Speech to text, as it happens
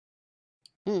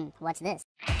What's this?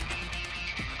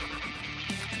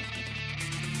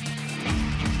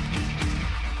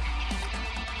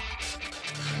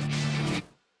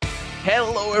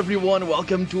 Hello everyone,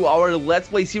 welcome to our Let's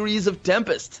Play series of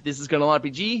Tempest. This is Colonel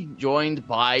RPG, joined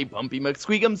by Bumpy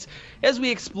McSqueakums, as we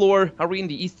explore, are we in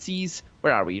the East Seas?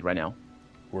 Where are we right now?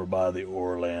 We're by the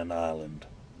Orland Island.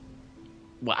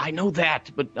 Well, I know that,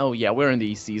 but oh yeah, we're in the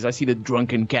East Seas. I see the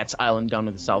Drunken Cats Island down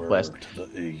in the southwest. We're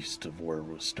to the east of where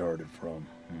we started from.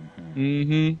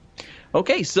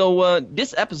 Okay, so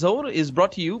this episode is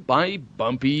brought to you by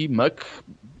Bumpy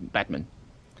McBatman.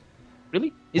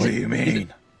 Really? What do you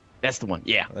mean? That's the one.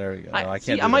 Yeah. There we go. I can't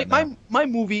see. do that now. My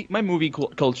movie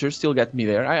culture still got me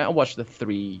there. I watched the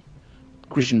 3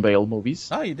 Christian Bale movies.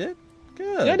 Oh, you did?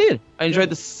 Good. Yeah, I did. I enjoyed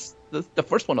the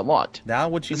first one a lot. Now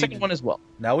what you the second one as well.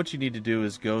 Now what you need to do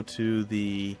is go to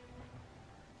the.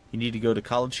 You need to go to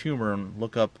College Humor and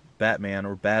look up Batman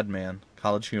or Badman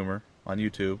College Humor on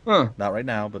YouTube. Not right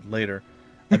now, but later,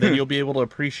 and then you'll be able to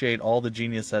appreciate all the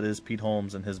genius that is Pete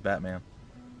Holmes and his Batman.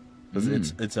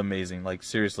 Because it's amazing. Like,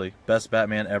 seriously, best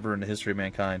Batman ever in the history of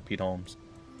mankind, Pete Holmes.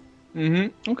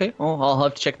 Okay, well, I'll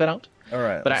have to check that out. All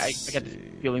right. But I get the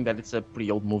feeling that it's a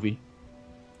pretty old movie.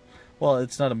 Well,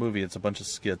 it's not a movie. It's a bunch of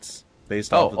skits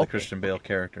based off of the Christian Bale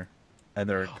character. And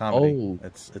they're a comedy.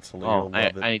 It's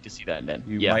hilarious. I need to see that then.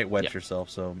 You might wet yourself,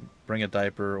 so bring a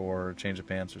diaper or change of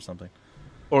pants or something.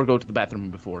 Or go to the bathroom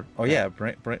before. Oh, yeah.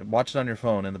 Watch it on your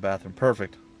phone in the bathroom.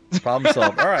 Perfect. Problem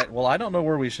solved. All right. Well, I don't know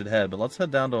where we should head, but let's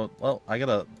head down to. Well, I got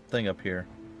a thing up here.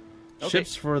 Okay.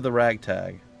 Ships for the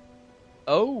ragtag.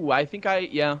 Oh, I think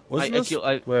Wasn't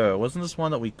this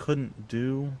one that we couldn't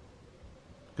do?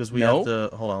 Because we have to.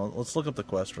 Hold on. Let's look up the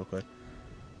quest real quick.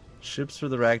 Ships for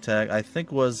the ragtag. I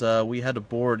think was we had to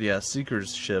board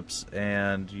Seeker's ships,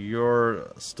 and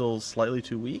you're still slightly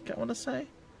too weak. I want to say.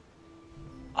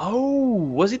 Oh,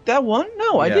 was it that one?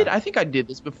 No, I did. I think I did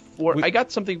this before. I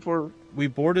got something for. We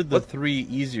boarded the 3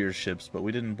 easier ships, but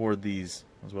we didn't board these.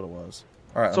 That's what it was.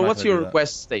 All right. So what's your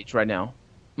quest stage right now?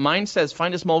 Mine says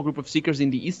find a small group of seekers in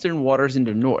the eastern waters in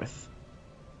the north.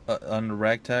 On the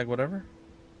ragtag, whatever.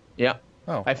 Yeah.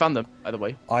 Oh. I found them, by the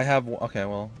way. I have. Okay,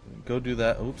 well, go do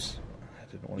that. Oops. I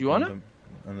didn't want to. You want it?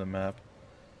 On the map.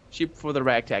 Ship for the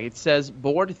ragtag. It says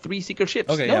board 3 seeker ships.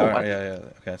 Okay. No, yeah.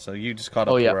 Okay, so you just caught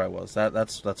up to where I was.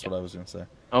 That's what I was gonna say.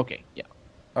 Okay. Yeah.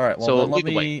 All right. Well, so let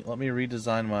me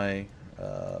redesign my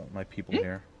my people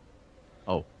here.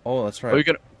 Oh, that's right.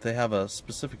 They have a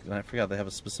specific. I forgot. They have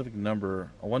a specific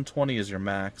number. A 120 is your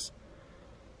max.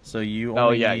 So you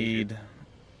only need.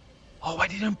 Oh, I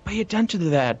didn't pay attention to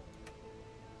that.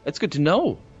 That's good to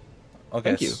know. Okay.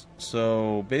 Thank you.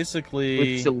 So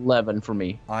basically, it's 11 for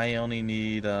me. I only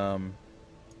need I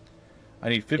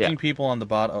need 15 people on the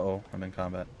bottom. Uh-oh, I'm in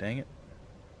combat. Dang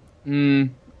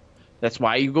it. That's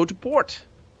why you go to port.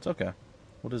 It's okay.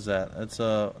 What is that? It's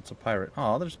a pirate.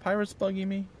 Oh, there's pirates bugging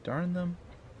me. Darn them.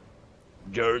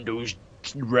 Darn those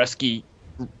rascals.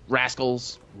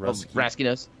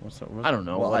 Raskiness. What's that? I don't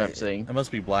know what I'm saying. It must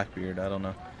be Blackbeard. I don't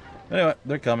know. Anyway,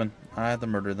 they're coming. I have to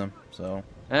murder them. So.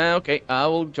 Okay, I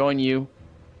will join you.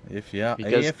 If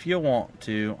you want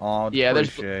to, I'd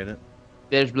appreciate it.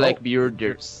 There's Blackbeard.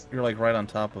 You're like right on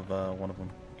top of one of them.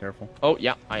 Careful. Oh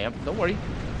yeah, I am. Don't worry.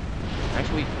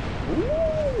 Actually,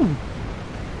 ooh.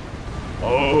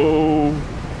 Oh,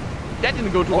 that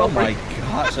didn't go too well. Oh my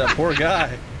gosh, that poor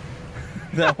guy.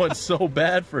 That went so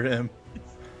bad for him.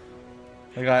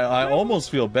 Like I almost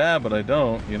feel bad, but I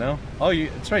don't. You know. Oh,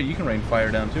 that's right. You can rain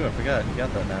fire down too. I forgot. You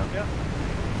got that now. Yeah.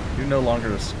 You're no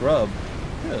longer a scrub.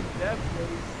 Good.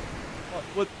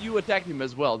 Well, you attacked him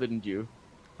as well, didn't you?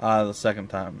 The second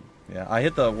time. Yeah, I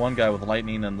hit the one guy with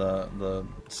lightning and the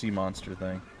sea monster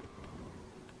thing.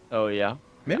 Oh yeah.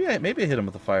 Maybe I hit him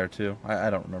with the fire too. I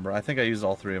don't remember. I think I used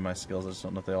all 3 of my skills. I just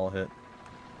don't know if they all hit.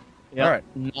 Yeah. All right.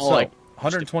 So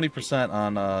 120%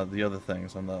 on the other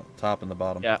things on the top and the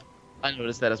bottom. Yeah, I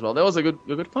noticed that as well. That was a good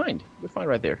find. Good find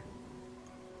right there.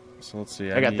 So let's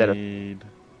see. I got that.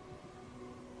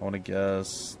 I want to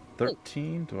guess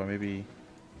 13. Do I maybe?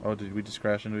 Oh, did we just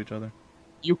crash into each other?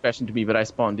 You crashed into me, but I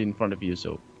spawned in front of you,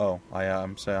 so. Oh,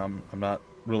 I'm not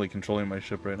really controlling my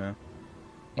ship right now.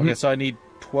 Okay, so I need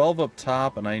 12 up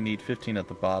top and I need 15 at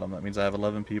the bottom. That means I have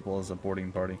 11 people as a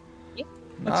boarding party. Yeah,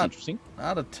 that's interesting.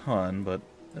 Not a ton, but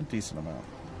a decent amount.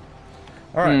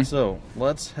 All right, so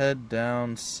let's head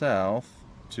down south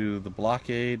to the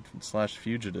blockade /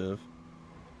 fugitive.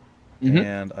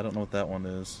 And I don't know what that one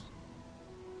is.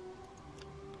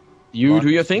 You do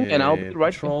your thing, and I'll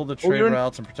right. Control the trade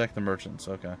routes and protect the merchants.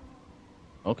 Okay.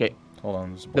 Okay. Hold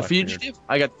on, there's the fugitive.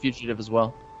 I got the fugitive as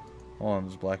well. Hold on,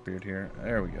 there's Blackbeard here.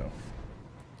 There we go.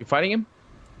 You fighting him?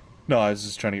 No, I was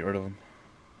just trying to get rid of him.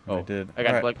 Oh, I did. I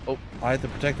got Right. Black. Oh, I have to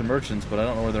protect the merchants, but I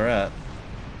don't know where they're at.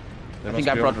 They I must think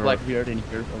I be brought over Blackbeard in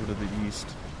here. over to the east.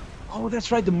 Oh,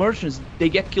 that's right. The merchants, they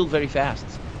get killed very fast.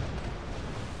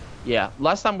 Yeah,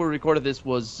 last time we recorded this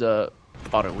was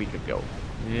about a week ago.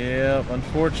 Yep,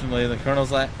 unfortunately, the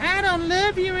colonel's like, I don't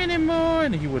love you anymore,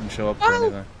 and he wouldn't show up for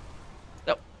anything.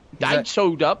 No, I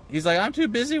showed up. He's like, I'm too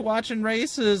busy watching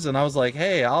races, and I was like,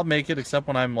 hey, I'll make it except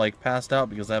when I'm like passed out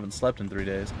because I haven't slept in 3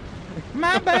 days.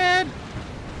 My bad.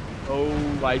 Oh,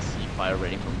 I see fire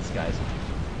raining from these guys.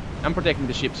 I'm protecting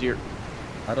the ships here.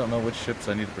 I don't know which ships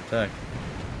I need to protect.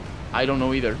 I don't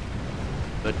know either,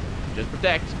 but just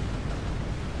protect.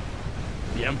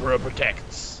 The Emperor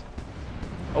protects.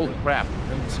 Holy crap.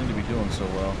 Doesn't seem to be doing so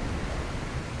well.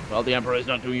 Well, the Emperor is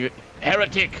not doing it.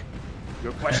 Heretic!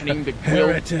 You're questioning the will.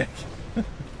 Heretic.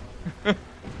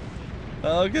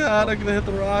 Oh god, I'm gonna hit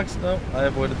the rocks. No, I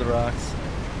avoided the rocks.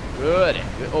 Good.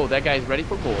 Oh, that guy's ready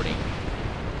for boarding.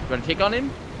 You gonna take on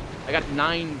him? I got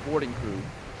 9 boarding crew.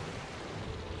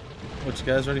 Which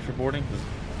guy's ready for boarding?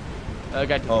 Guy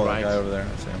to the Oh, right. that guy over there.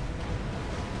 I see him.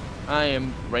 I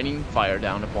am raining fire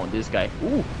down upon this guy.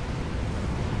 Ooh.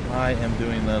 I am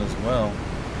doing that as well.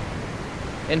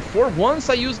 And for once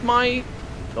I used my...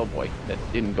 Oh boy, that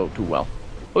didn't go too well.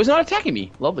 Oh, he's not attacking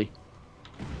me. Lovely.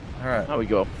 Alright. There we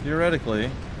go. Theoretically,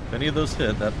 if any of those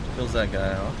hit, that kills that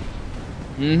guy off.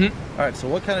 Mm-hmm. Alright, so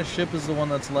what kind of ship is the one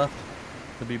that's left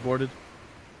to be boarded?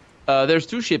 There's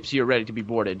 2 ships here ready to be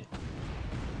boarded.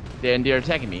 Then they're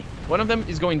attacking me. One of them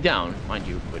is going down, mind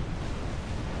you, but...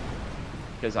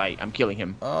 Because I'm killing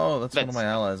him. Oh, that's one of my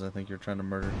allies I think you're trying to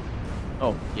murder.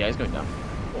 Oh, yeah, he's going down.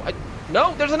 Oh,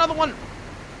 no, there's another one!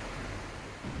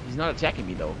 He's not attacking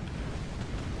me, though.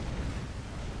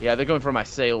 Yeah, they're going for my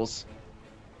sails.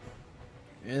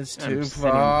 It's too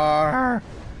far.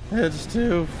 It's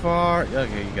too far.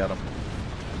 Okay, you got him.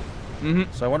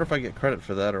 Mm-hmm. So I wonder if I get credit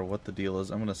for that or what the deal is.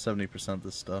 I'm going to 70%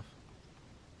 this stuff.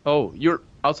 Oh, you're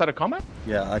outside of combat?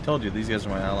 Yeah, I told you, these guys are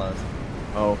my allies.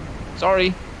 Oh,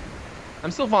 sorry. I'm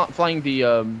still flying the,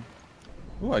 Ooh,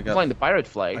 flying the pirate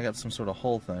flag. I got some sort of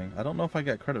hull thing. I don't know if I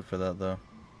got credit for that, though.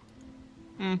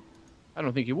 I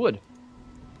don't think you would.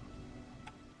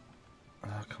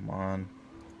 Oh, come on.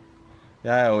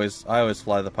 Yeah, I always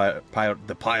fly the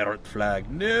pirate flag.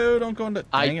 No, don't go into...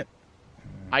 Dang it.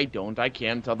 I don't. I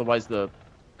can't. Otherwise, the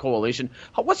coalition...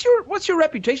 What's your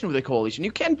reputation with the coalition?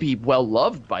 You can't be well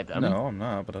loved by them. No, I'm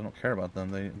not, but I don't care about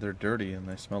them. They're dirty and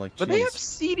they smell like cheese. But they have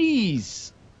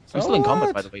CDs. So I'm still in combat,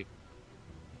 what? by the way.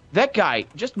 That guy.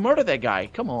 Just murder that guy.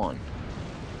 Come on.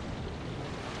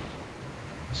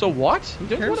 So what? Who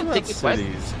Don't you cares want to about take the quest?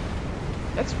 cities?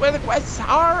 That's where the quests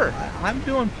are. I'm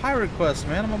doing pirate quests,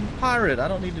 man. I'm a pirate. I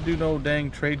don't need to do no dang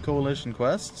trade coalition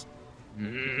quests.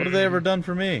 What have they ever done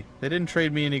for me? They didn't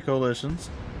trade me any coalitions.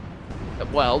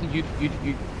 Well, you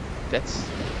that's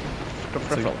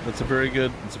That's a very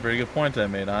good point I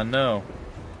made. I know.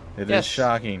 It is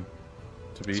shocking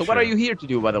to be So sure. what are you here to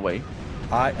do, by the way?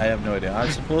 I have no idea.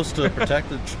 I'm supposed to protect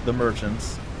the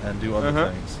merchants and do other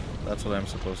things. That's what I'm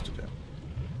supposed to do.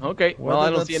 Okay. Well,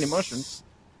 I don't see any mushrooms.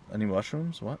 Any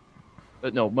mushrooms? What?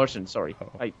 No, merchants, sorry.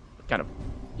 Oh. I kind of,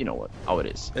 you know how it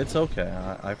is. It's okay.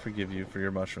 I forgive you for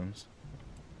your mushrooms.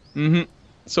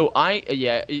 So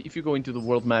yeah, if you go into the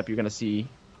world map, you're going to see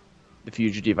the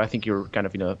fugitive. I think you're kind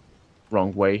of in a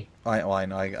wrong way. I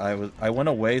know. I went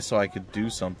away so I could do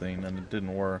something, and it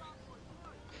didn't work.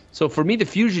 So for me, the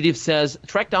fugitive says,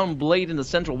 track down Blade in the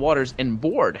central waters and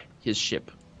board his ship.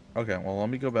 Okay, well, let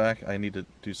me go back. I need to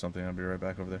do something. I'll be right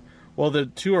back over there. Well, the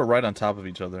 2 are right on top of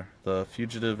each other. The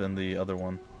fugitive and the other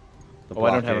one. The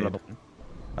blockade. I don't have another one.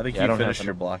 I think you finished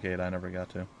your blockade. I never got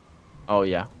to. Oh,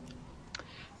 yeah.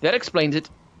 That explains it.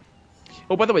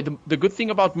 Oh, by the way, the good thing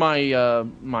about my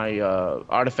my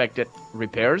artifact that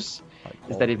repairs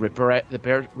is that it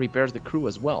repairs the crew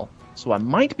as well. So I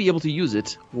might be able to use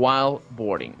it while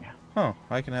boarding. Oh,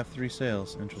 I can have 3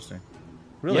 sails. Interesting.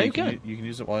 Really? Yeah, you can. You can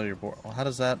use it while you're board. Well, how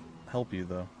does that help you,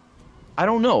 though? I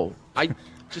don't know. I'm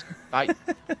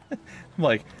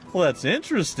like, well, that's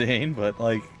interesting, but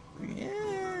like,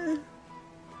 yeah.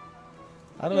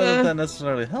 I don't know if that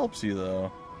necessarily helps you,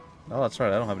 though. Oh, that's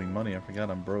right. I don't have any money. I forgot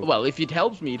I'm broke. Well, if it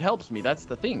helps me, it helps me. That's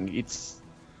the thing. It's...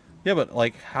 Yeah, but,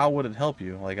 like, how would it help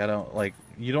you? Like,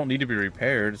 you don't need to be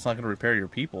repaired. It's not going to repair your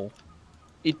people.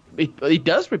 It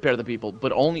does repair the people,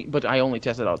 but I only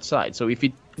test it outside. So if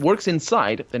it works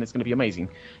inside, then it's going to be amazing.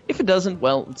 If it doesn't,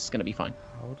 well, it's going to be fine.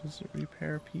 How does it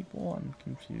repair people? I'm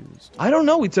confused. I don't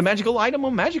know. It's a magical item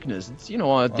of magicness. It's, you know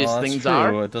what these things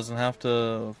are. It doesn't have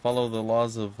to follow the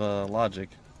laws of logic.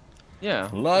 Yeah.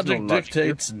 Logic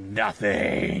dictates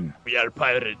nothing. We are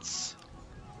pirates.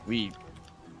 We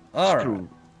All screw. right.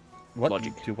 What?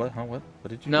 logic. You do what? Huh? What? What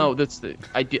did you No, do? that's the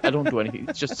I don't do anything.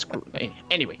 It's just screw.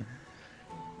 Anyway,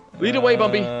 lead away,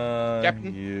 Bumpy.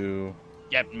 Captain. You.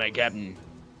 Captain, my captain.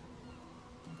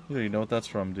 You don't even know what that's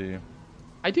from, do you?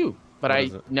 I do, but What I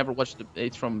is it? never watched it.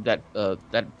 It's from that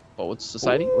Poets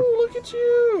Society. Ooh, look at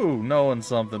you! Knowing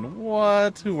something.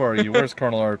 What? Who are you? Where's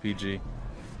Colonel RPG?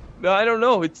 No, I don't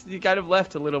know. He kind of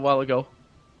left a little while ago.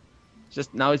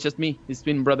 Now it's just me, his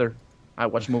twin brother. I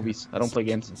watch movies. I don't play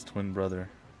games. His twin brother.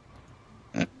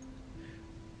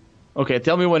 Okay,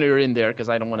 tell me when you're in there, because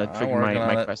I don't want to I'm trigger working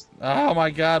on my it. quest. Oh my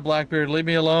God, Blackbeard, leave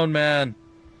me alone, man.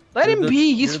 Let him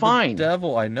be. He's You're fine. The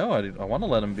devil. I know. I want to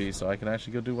let him be so I can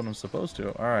actually go do what I'm supposed to.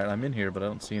 All right, I'm in here, but I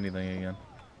don't see anything again.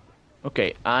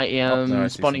 Okay, I Oh, am no, I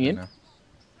see spawning in. something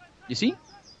You see? now.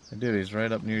 Dude, he's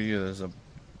right up near you. There's a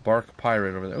bark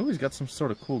pirate over there. Oh, he's got some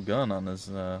sort of cool gun on his.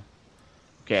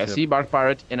 Okay, I ship. see Bark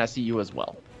Pirate, and I see you as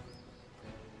well.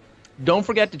 Don't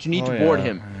forget that you need to board yeah,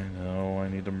 him. I know. I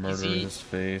need to murder he- his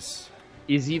face.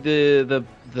 Is he the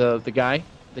guy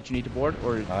that you need to board,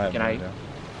 or I can have I? no idea.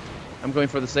 I'm going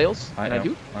for the sails. Can I know.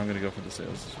 do? I'm gonna go for the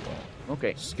sails as well.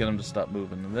 Okay. Just get him to stop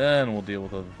moving, and then we'll deal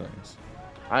with other things.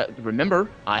 I remember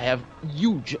I have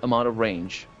huge amount of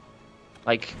range,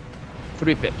 like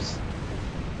 3 pips.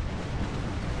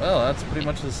 Well, that's pretty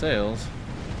much the sails.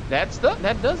 That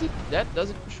does it. That does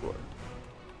it for sure.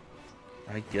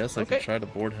 I guess I Okay. could try to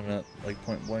board him at like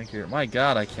point blank here. My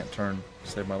God, I can't turn to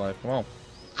save my life. Come on.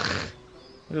 Look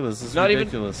at this. This is Not even-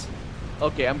 ridiculous.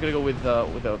 Okay, I'm gonna go with The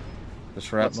what's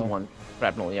shrapnel. the one?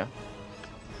 Shrapnel, yeah.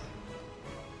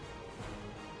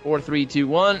 4, 3, 2,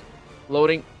 1,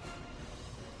 loading.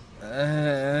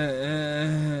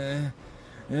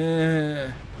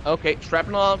 Okay,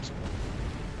 shrapnel out.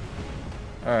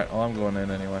 Alright, well, I'm going in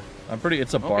anyway.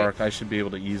 It's a bark. I should be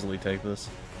able to easily take this.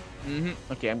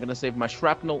 Okay, I'm gonna save my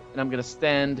shrapnel, and I'm gonna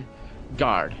stand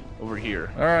guard over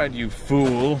here. Alright, you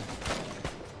fool.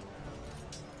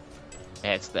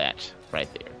 That's that right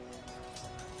there.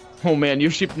 Oh man,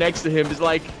 your ship next to him is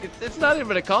like it's not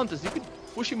even a contest. You could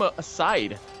push him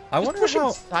aside. I Just wonder push him how.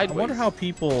 I sideways. wonder how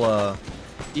people.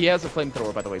 He has a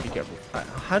flamethrower, by the way. Be careful.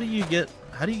 How do you get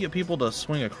people to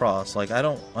swing across? Like, I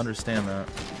don't understand that.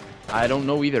 I don't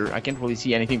know either. I can't really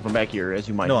see anything from back here, as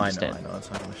you might No, understand. I know. It's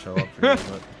not going to show up for you,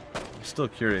 but I'm still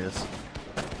curious.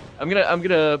 I'm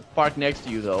gonna park next to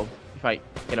you though, if I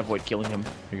can avoid killing him.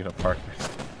 You're going to park next.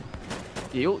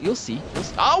 Yeah, you'll see.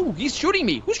 Oh, he's shooting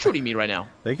me. Who's shooting me right now?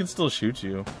 They can still shoot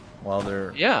you while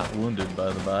they're wounded,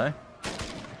 by the by.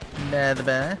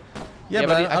 Yeah,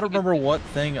 but I don't remember what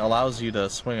thing allows you to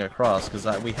swing across, because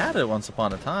we had it once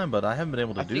upon a time, but I haven't been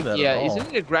able to do that at all. Yeah,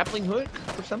 isn't it a grappling hook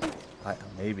or something?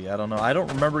 Maybe, I don't know. I don't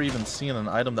remember even seeing an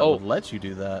item that would let you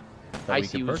do that. I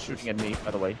see who's shooting at me,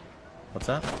 by the way. What's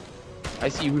that? I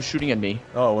see who's shooting at me.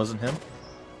 Oh, it wasn't him?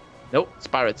 Nope, it's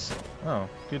pirates. Oh,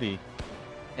 goody.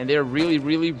 And they're really,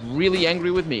 really, really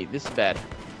angry with me. This is bad.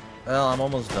 Well, I'm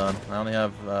almost done. I only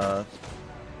have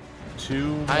 2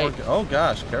 more. Oh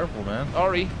gosh, careful, man.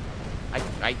 Sorry.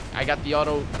 I got the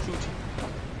auto shoot.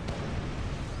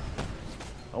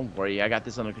 Don't worry, I got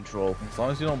this under control. As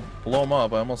long as you don't blow him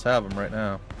up, I almost have him right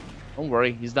now. Don't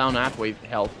worry, he's down halfway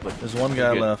health, but There's one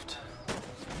guy left.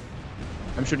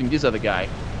 I'm shooting this other guy.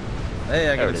 Hey,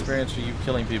 I There got it is. experience for you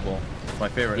killing people. It's my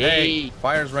favorite. Yay. Hey,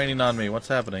 fire's raining on me. What's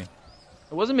happening?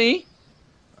 It wasn't me.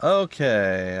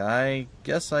 Okay, I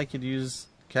guess I could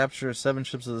capture 7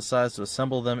 ships of the size to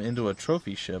assemble them into a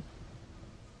trophy ship.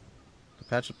 To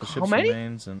patch up the ship's many?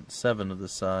 remains and 7 of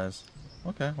this size.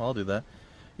 Okay, well, I'll do that.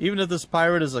 Even if this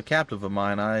pirate is a captive of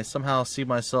mine, I somehow see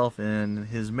myself in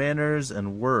his manners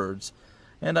and words,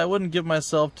 and I wouldn't give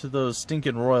myself to those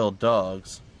stinking royal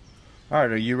dogs. Alright,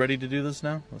 are you ready to do this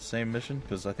now? The same mission?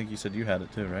 Because I think you said you had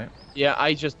it too, right? Yeah,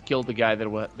 I just killed the guy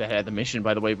that had the mission,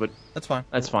 by the way, but That's fine.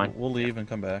 That's fine. We'll leave and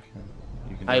come back. And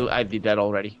you can I did that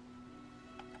already.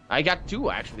 I got 2,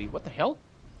 actually. What the hell?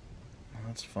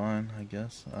 That's fine, I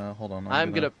guess. Hold on.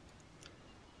 I'm gonna...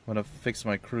 I'm gonna fix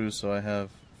my crew so I have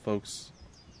folks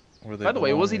where they By the way,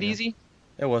 belong was it again. easy?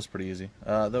 It was pretty easy.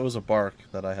 There was a bark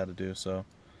that I had to do, so...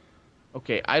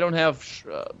 Okay, I don't have...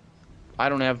 I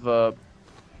don't have... Oh,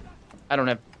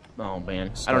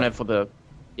 man. I don't have for the...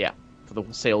 Yeah, for the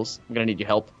sales. I'm gonna need your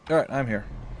help. Alright, I'm here.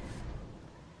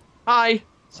 Hi!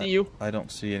 See you. I don't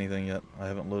see anything yet. I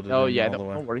haven't loaded Oh, in yeah, all the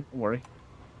way. don't worry, don't worry.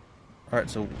 Alright,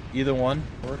 so either one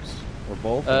works? Or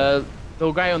both?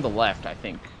 The guy on the left, I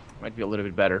think, might be a little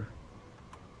bit better.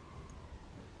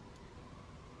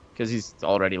 Because he's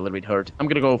already a little bit hurt. I'm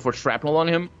gonna go for shrapnel on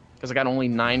him, because I got only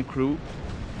 9 crew.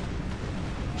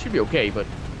 Should be okay, but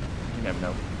you never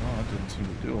know. Oh, that didn't seem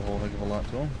to do a whole heck of a lot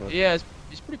to him, but Yeah,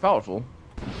 he's pretty powerful.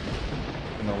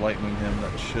 gonna lightning him,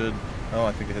 that should Oh,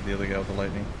 I think I hit the other guy with the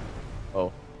lightning.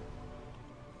 Oh.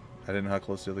 I didn't know how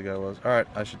close the other guy was. Alright,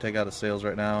 I should take out his sails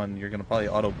right now, and you're going to probably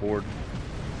auto-board.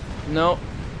 No.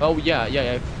 Oh, yeah.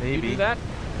 If Maybe. you do that,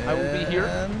 I will be here.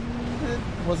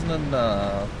 It wasn't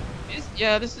enough.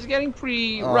 This is getting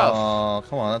pretty rough. Oh,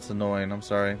 come on, that's annoying. I'm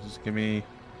sorry. Just give me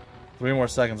 3 more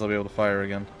seconds, I'll be able to fire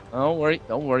again. Don't worry.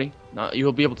 No,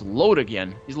 you'll be able to load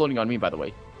again. He's loading on me, by the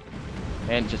way.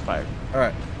 And just fired.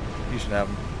 Alright, you should have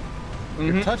him.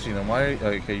 You're touching him. Why are you...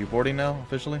 Okay, you boarding now,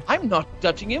 officially? I'm not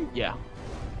touching him. Yeah.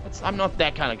 I'm not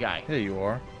that kind of guy. Yeah, you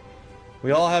are.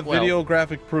 We all have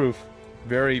videographic proof.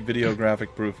 Very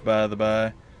videographic proof, by the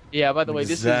by. Yeah, by the way,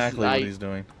 this is... Exactly what he's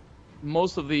doing.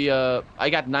 Most of the... I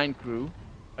got 9 crew.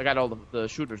 I got all the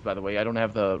shooters, by the way. I don't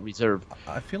have the reserve.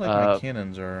 I feel like my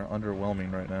cannons are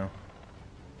underwhelming right now.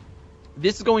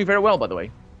 This is going very well, by the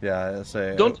way. Yeah, I say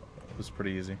it was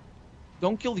pretty easy.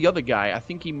 Don't kill the other guy. I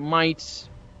think he might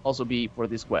also be for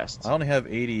this quest. I only have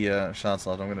 80 shots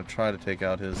left. I'm going to try to take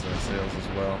out his sails as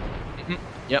well.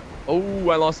 Yep. Oh,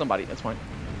 I lost somebody. That's fine.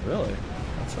 Really?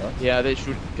 That sucks. Yeah, they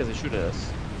shoot because they shoot at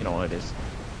us. You know what it is.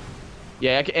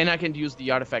 Yeah, and I can use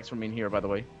the artifacts from in here, by the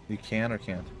way. You can or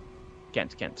can't?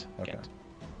 Can't. Okay. Can't.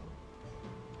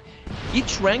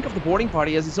 Each rank of the boarding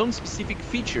party has its own specific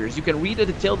features. You can read a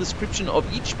detailed description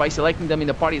of each by selecting them in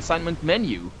the party assignment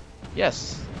menu.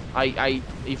 Yes,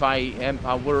 if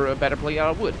I were a better player,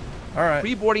 I would. All right.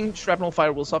 Pre-boarding shrapnel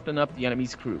fire will soften up the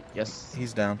enemy's crew. Yes.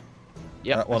 He's down.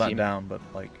 Yeah. Well, not down, but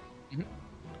like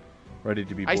ready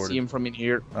to be boarded. I see him from in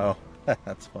here. Oh,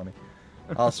 that's funny.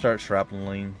 I'll start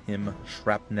shrapneling him.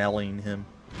 Shrapneling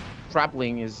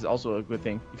is also a good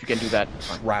thing if you can do that.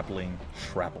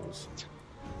 Shrapnels.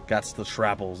 That's the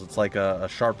shrapnels. It's like a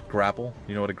sharp grapple.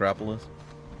 You know what a grapple is?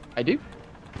 I do.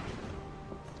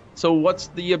 So what's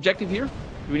the objective here?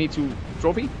 Do we need to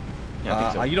trophy? Yeah, I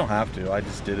think so. You don't have to. I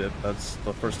just did it. That's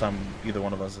the first time either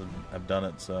one of us have done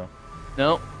it, so...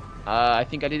 No. I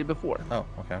think I did it before. Oh,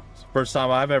 okay. It's the first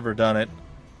time I've ever done it.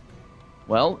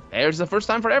 Well, there's the first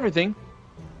time for everything.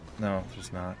 No,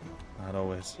 there's not. Not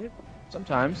always. Yeah,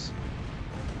 sometimes.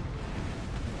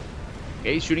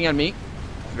 Okay, he's shooting at me.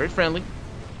 He's very friendly.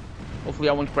 Hopefully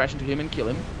I won't crash into him and kill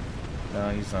him. No,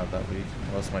 he's not that weak.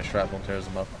 Unless my shrapnel tears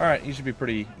him up. Alright, he should be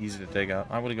pretty easy to take out.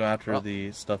 I'm going to go after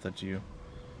the stuff that you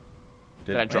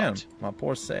did. That I dropped. Man, my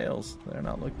poor sails. They're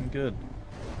not looking good.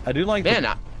 I do like...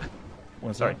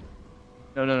 Sorry.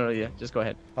 No, yeah. Just go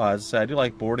ahead. Oh, as I said, I do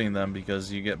like boarding them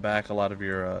because you get back a lot of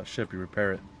your ship. You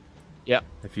repair it. Yeah.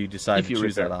 If you decide to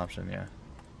choose that option, yeah.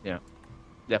 Yeah.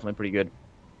 Definitely pretty good.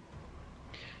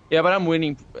 Yeah, but I'm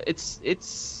winning.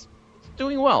 It's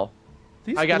doing well.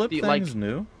 These blip things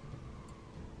new?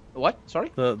 What?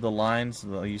 Sorry? The lines,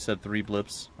 you said 3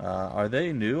 blips. Are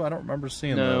they new? I don't remember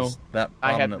seeing those that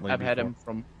prominently I've had them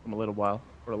from a little while.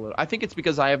 I think it's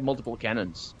because I have multiple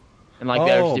cannons. And like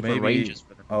there's different ranges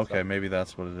for them. Okay, maybe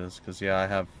that's what it is. Because yeah,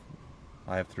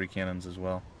 I have 3 cannons as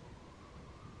well.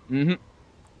 Mm-hmm.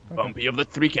 Okay. Bumpy of the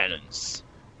 3 cannons.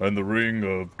 And the ring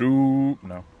of doom.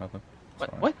 No, nothing.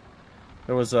 What?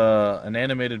 There was an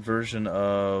animated version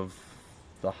of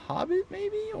The Hobbit,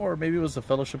 maybe, or maybe it was the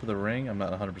Fellowship of the Ring. I'm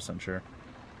not 100% sure.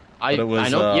 I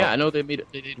know. Yeah, I know they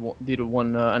did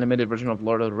one animated version of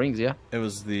Lord of the Rings. Yeah. It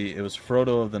was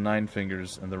Frodo of the 9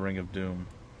 Fingers and the Ring of Doom.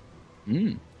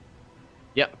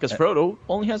 Yeah, because Frodo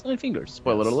only has 9 fingers.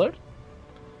 Spoiler alert.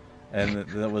 And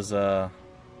there was a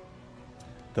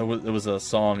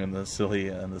song in the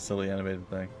silly animated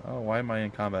thing. Oh, why am I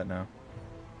in combat now?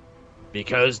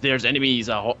 Because there's enemies.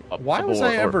 Why was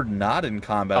I ever not in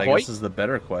combat? I guess is the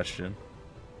better question.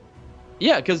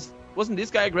 Yeah, because wasn't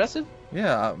this guy aggressive?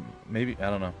 Yeah, maybe. I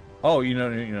don't know. Oh,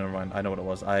 never mind. I know what it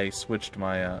was. I switched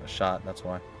my shot. That's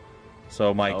why.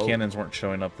 So my cannons weren't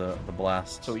showing up the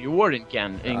blast. So you were in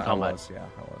combat. I was.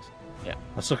 Yeah.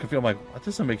 I still can feel like that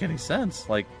doesn't make any sense.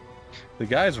 Like the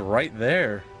guy's right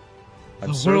there.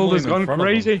 The world has gone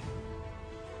crazy.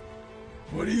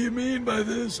 What do you mean by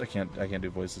this? I can't do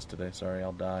voices today. Sorry,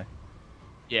 I'll die.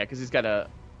 Yeah, because he's got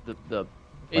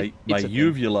my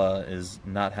uvula is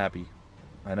not happy.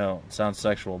 I know it sounds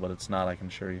sexual, but it's not. I can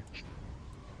assure you.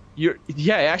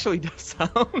 Yeah, it actually does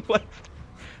sound like.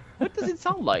 What does it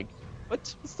sound like?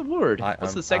 What's the word?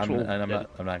 What's the sexual? I'm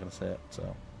not gonna say it.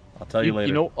 So I'll tell you later.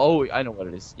 You know? Oh, I know what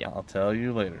it is. Yeah. I'll tell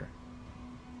you later.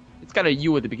 It's got a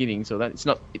U at the beginning, so that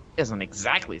it doesn't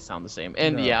exactly sound the same.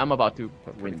 And yeah, I'm about to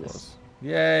win this.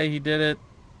 Yay, he did it.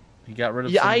 He got rid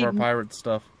of some of our pirate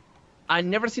stuff. I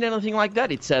never seen anything like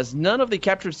that. It says, none of the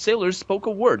captured sailors spoke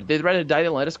a word. They'd rather die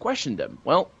than let us question them.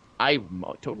 Well, I'm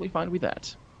totally fine with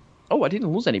that. Oh, I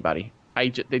didn't lose anybody.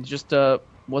 They just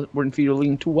weren't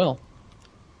feeling too well.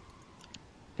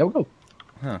 There we go.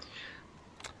 Huh.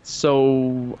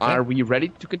 So, are we ready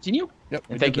to continue? Yep.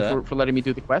 And thank you for letting me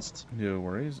do the quest. No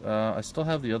worries. I still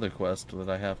have the other quest that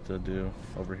I have to do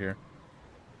over here.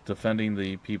 Defending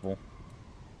the people.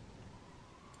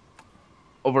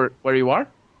 Over where you are?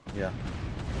 Yeah.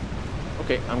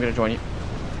 Okay, I'm gonna join you.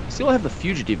 Still have the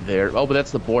fugitive there. Oh, but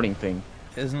that's the boarding thing.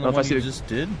 Isn't that what you just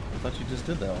did? I thought you just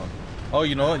did that one. Oh,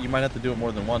 you know what? You might have to do it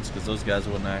more than once because those guys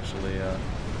wouldn't actually.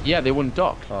 Yeah, they wouldn't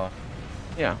dock. Talk.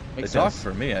 Yeah, they makes dock sense.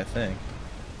 for me, I think.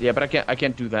 Yeah, but I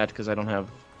can't do that because I don't have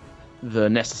the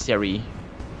necessary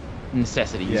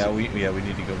necessities. Yeah, we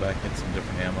need to go back and get some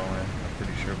different ammo. I'm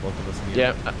pretty sure both of us need.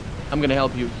 Yeah, I'm gonna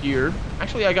help you here.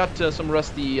 Actually, I got some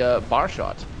rusty bar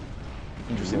shot.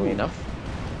 Interestingly enough.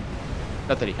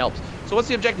 Not that he helps. So what's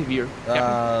the objective here,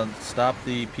 Captain? Stop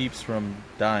the peeps from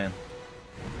dying.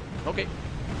 Okay.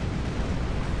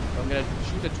 So I'm gonna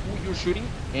shoot at who you're shooting,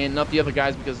 and not the other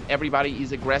guys because everybody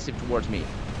is aggressive towards me.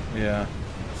 Yeah.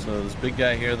 So this big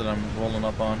guy here that I'm rolling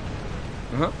up on.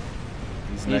 Uh-huh.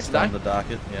 He's next on the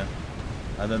docket, yeah.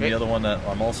 And then the other one that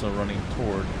I'm also running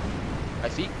toward. I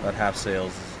see. That half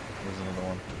sails is another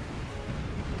one.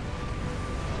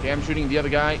 Okay, I'm shooting the other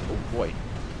guy. Oh boy.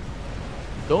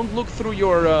 Don't look through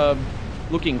your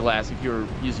looking glass if you're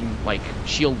using like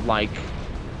shield-like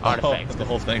artifacts. Oh, the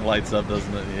whole thing lights up,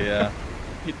 doesn't it? Yeah.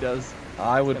 It does.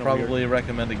 I would probably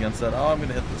recommend against that. Oh, I'm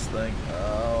gonna hit this thing.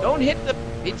 Oh, don't hit the.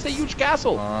 It's a huge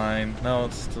castle. Fine. No,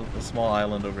 it's still a small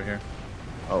island over here.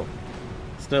 Oh.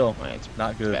 Still, well, it's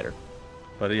not good. Better.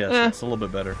 But yeah, it's a little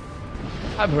bit better.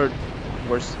 I've heard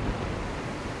worse.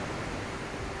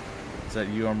 Is that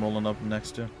you I'm rolling up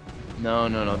next to? No.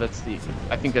 That's the.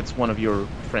 I think that's one of your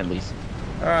friendlies.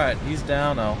 All right, he's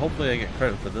down now. Hopefully, I get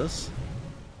credit for this.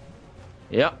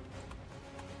 Yeah.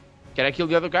 Can I kill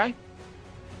the other guy?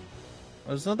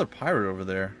 There's another pirate over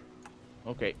there.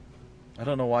 Okay. I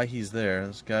don't know why he's there.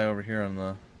 This guy over here on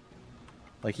the...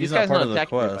 Like, he's not part of the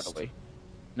quest. Me, by the way.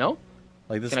 No?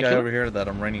 Like, this guy over here that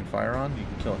I'm raining fire on, you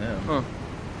can kill him. Huh.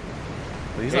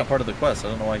 But he's not part of the quest. I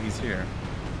don't know why he's here.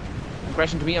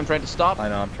 Crashing to me, I'm trying to stop. I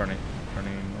know, I'm turning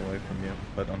away from you.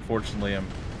 But unfortunately, I'm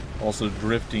also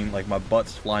drifting, like my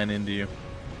butt's flying into you.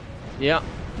 Yeah.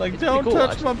 Like, don't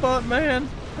touch my butt, man.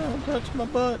 Don't touch my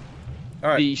butt. All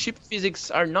right. The ship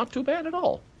physics are not too bad at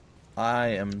all. I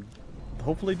am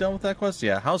hopefully done with that quest.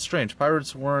 Yeah, how strange.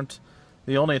 Pirates weren't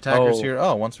the only attackers here.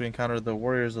 Oh, once we encountered the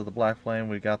warriors of the Black Flame,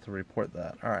 we got to report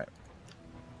that. All right.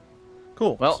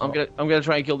 Cool. Well, so, I'm gonna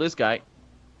try and kill this guy.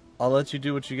 I'll let you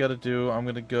do what you got to do. I'm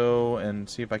gonna go and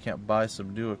see if I can't buy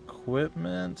some new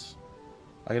equipment.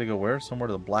 I gotta go where? Somewhere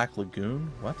to the Black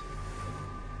Lagoon? What?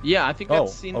 Yeah, I think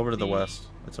that's over to the west.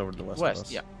 It's over to the west.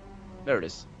 West, yeah. There it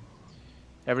is.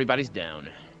 Everybody's down.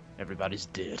 Everybody's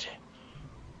dead.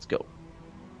 Let's go.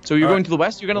 So you're going to the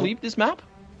west? You're gonna leave this map?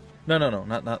 No,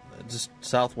 not just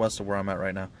southwest of where I'm at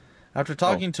right now. After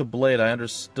talking to Blade, I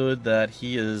understood that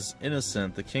he is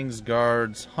innocent. The King's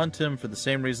guards hunt him for the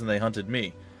same reason they hunted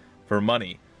me, for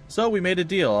money. So we made a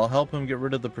deal. I'll help him get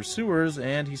rid of the pursuers,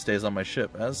 and he stays on my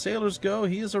ship. As sailors go,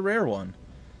 he is a rare one.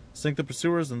 Sink the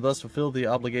pursuers and thus fulfill the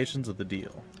obligations of the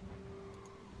deal.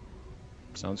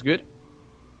 Sounds good.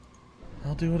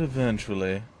 I'll do it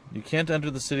eventually. You can't enter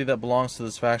the city that belongs to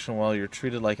this faction while you're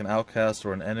treated like an outcast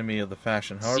or an enemy of the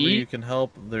faction. However, you can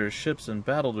help their ships in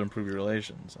battle to improve your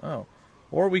relations. Oh.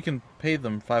 Or we can pay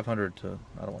them 500 to...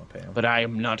 I don't want to pay them. But I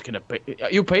am not going to pay...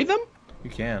 You pay them? You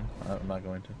can. I'm not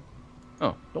going to.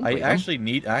 Oh, don't pay them.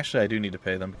 Actually, I do need to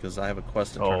pay them because I have a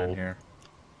quest to turn in here.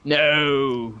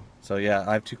 No! So yeah,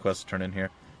 I have 2 quests to turn in here.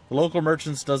 The local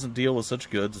merchants doesn't deal with such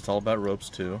goods. It's all about ropes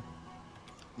too.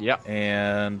 Yeah.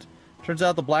 And... turns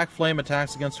out the Black Flame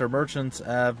attacks against our merchants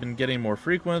have been getting more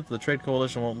frequent. The Trade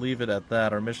Coalition won't leave it at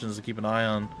that. Our mission is to keep an eye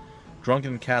on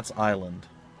Drunken Cat's Island.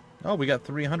 Oh, we got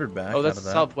 300 back. Oh, that's out of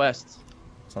that. southwest.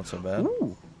 It's not so bad.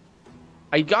 Ooh.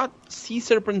 I got Sea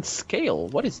Serpent Scale.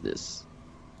 What is this?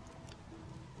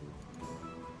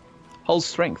 Hull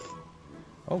Strength.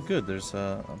 Oh, good. There's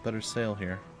a better sail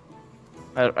here.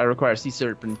 I require Sea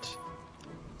Serpent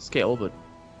Scale, but...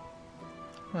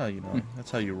 well, you know,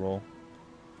 that's how you roll.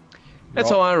 That's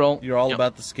how I roll. You're all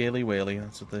about the scaly whaley.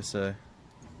 That's what they say.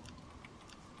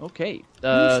 Okay. Who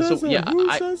says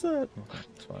that?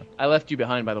 It's fine. I left you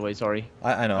behind, by the way. Sorry.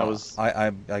 I know.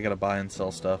 I gotta buy and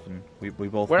sell stuff, and we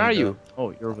both. Where are you?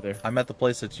 Oh, you're over there. I'm at the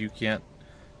place that you can't.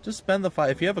 Just spend the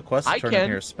if you have a quest to turn in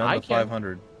here, spend the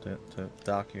 500 to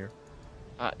dock here.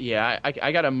 Yeah,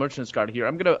 I got a merchant's guard here.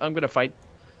 I'm gonna fight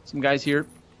some guys here,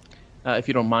 if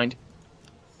you don't mind.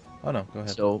 Oh no, go ahead.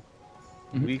 So.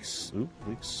 Weak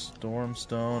storm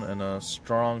stone and a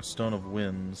strong stone of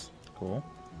winds. Cool.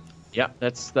 Yeah,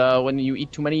 that's when you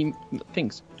eat too many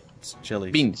things. It's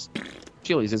chilies. Beans.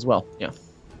 Chilies as well, yeah.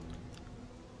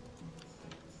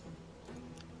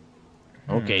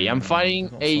 Okay, I'm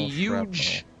fighting a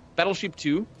huge battleship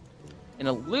 2 in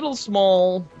a little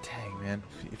small Dang, man.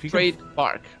 If you trade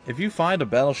bark. If you find a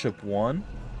battleship 1,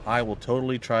 I will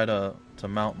totally try to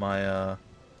mount my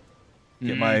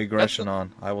get my aggression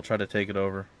on. I will try to take it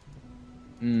over.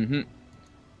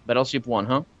 Battleship 1,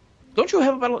 huh? Don't you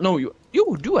have a battle? No, you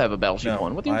do have a battleship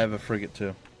 1. What do you? I have a frigate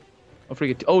 2. A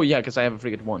frigate 2. Oh yeah, because I have a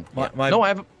frigate 1. No, I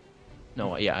have.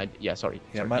 No, yeah, sorry.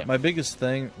 Yeah, my biggest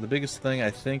thing, the biggest thing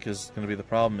I think is going to be the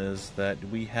problem is that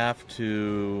we have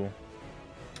to.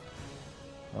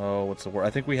 Oh, what's the word? I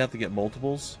think we have to get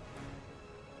multiples.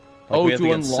 Like we have to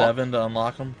get 7 to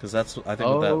unlock them, because that's I think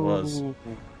what that was.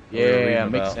 Yeah,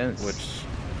 makes sense. Which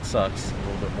sucks a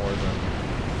little bit more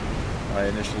than I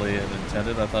initially had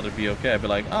intended. I thought it'd be okay. I'd be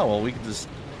like, oh well, we could just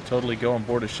totally go on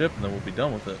board a ship and then we'll be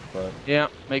done with it. But yeah,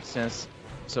 makes sense.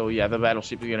 So yeah, the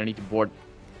battleship you're gonna need to board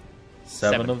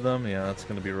 7 of them. Yeah, that's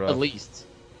gonna be rough. At least.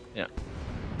 Yeah.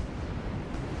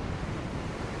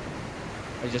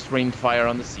 I just rained fire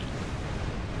on the sea.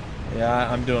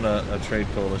 Yeah, I'm doing a trade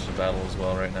coalition battle as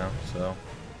well right now. So.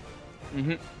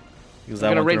 Because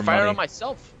I'm gonna rain fire on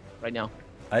myself right now.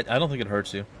 I don't think it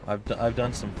hurts you. I've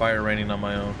done some fire raining on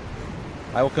my own.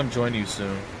 I will come join you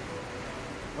soon.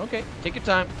 Okay, take your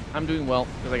time. I'm doing well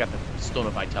because I got the Stone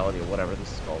of Vitality or whatever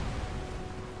this is called.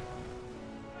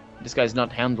 This guy's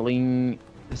not handling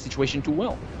the situation too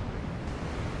well.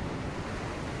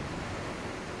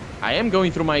 I am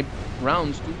going through my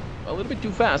rounds a little bit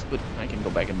too fast, but I can go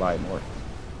back and buy more.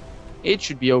 It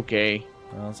should be okay.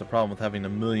 Well, that's the problem with having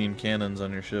 1,000,000 cannons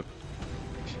on your ship.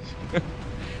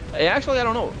 Actually, I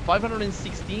don't know.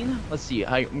 516. Let's see.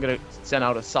 I'm gonna send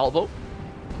out a salvo,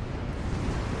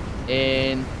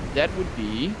 and that would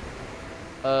be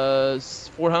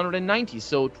 490.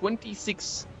 So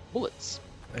 26 bullets.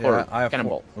 Yeah, or I have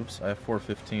cannonball. Oops, I have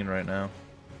 415 right now,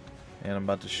 and I'm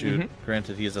about to shoot.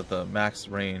 Granted, he's at the max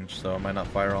range, so I might not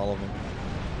fire all of them.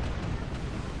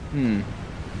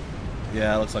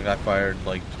 Yeah, it looks like I fired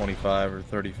like 25 or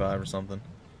 35 or something.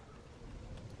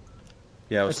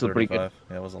 Yeah, it was 35.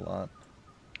 Yeah, it was a lot.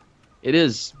 It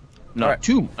is not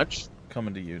too much.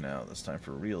 Coming to you now. This time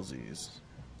for realsies.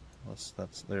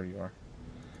 There you are.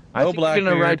 I think you're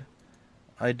gonna ride.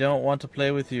 I don't want to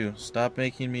play with you. Stop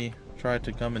making me try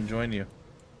to come and join you.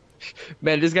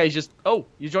 Man, this guy is just. Oh,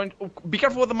 you joined. Oh, be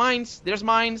careful with the mines. There's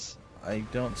mines. I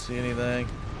don't see anything.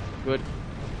 Good.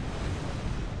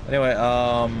 Anyway,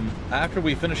 after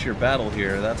we finish your battle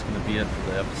here, that's going to be it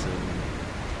for the episode.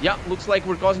 Yeah, looks like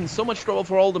we're causing so much trouble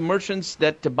for all the merchants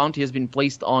that the bounty has been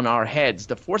placed on our heads.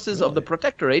 The forces of the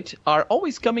Protectorate are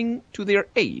always coming to their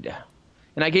aid.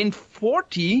 And I gained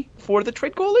 40 for the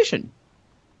Trade Coalition.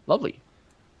 Lovely.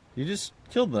 You just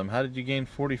killed them. How did you gain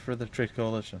 40 for the Trade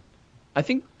Coalition? I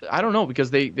don't know,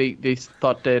 because they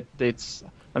thought that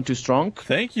I'm too strong.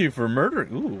 Thank you for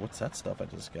murdering... Ooh, what's that stuff I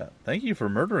just got? Thank you for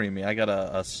murdering me. I got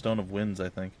a Stone of Winds, I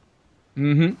think.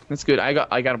 That's good. I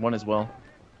got one as well,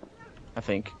 I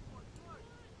think.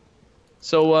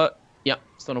 So, yeah,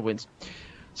 Stone of Winds.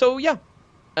 So, yeah,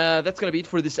 that's going to be it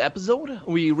for this episode.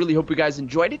 We really hope you guys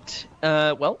enjoyed it.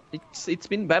 Well, it's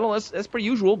been battle as per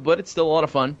usual, but it's still a lot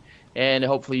of fun. And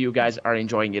hopefully you guys are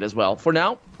enjoying it as well. For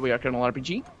now, we are Colonel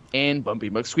RPG and Bumpy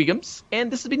McSqueakums, and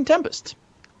this has been Tempest.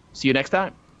 See you next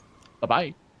time.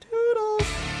 Bye-bye.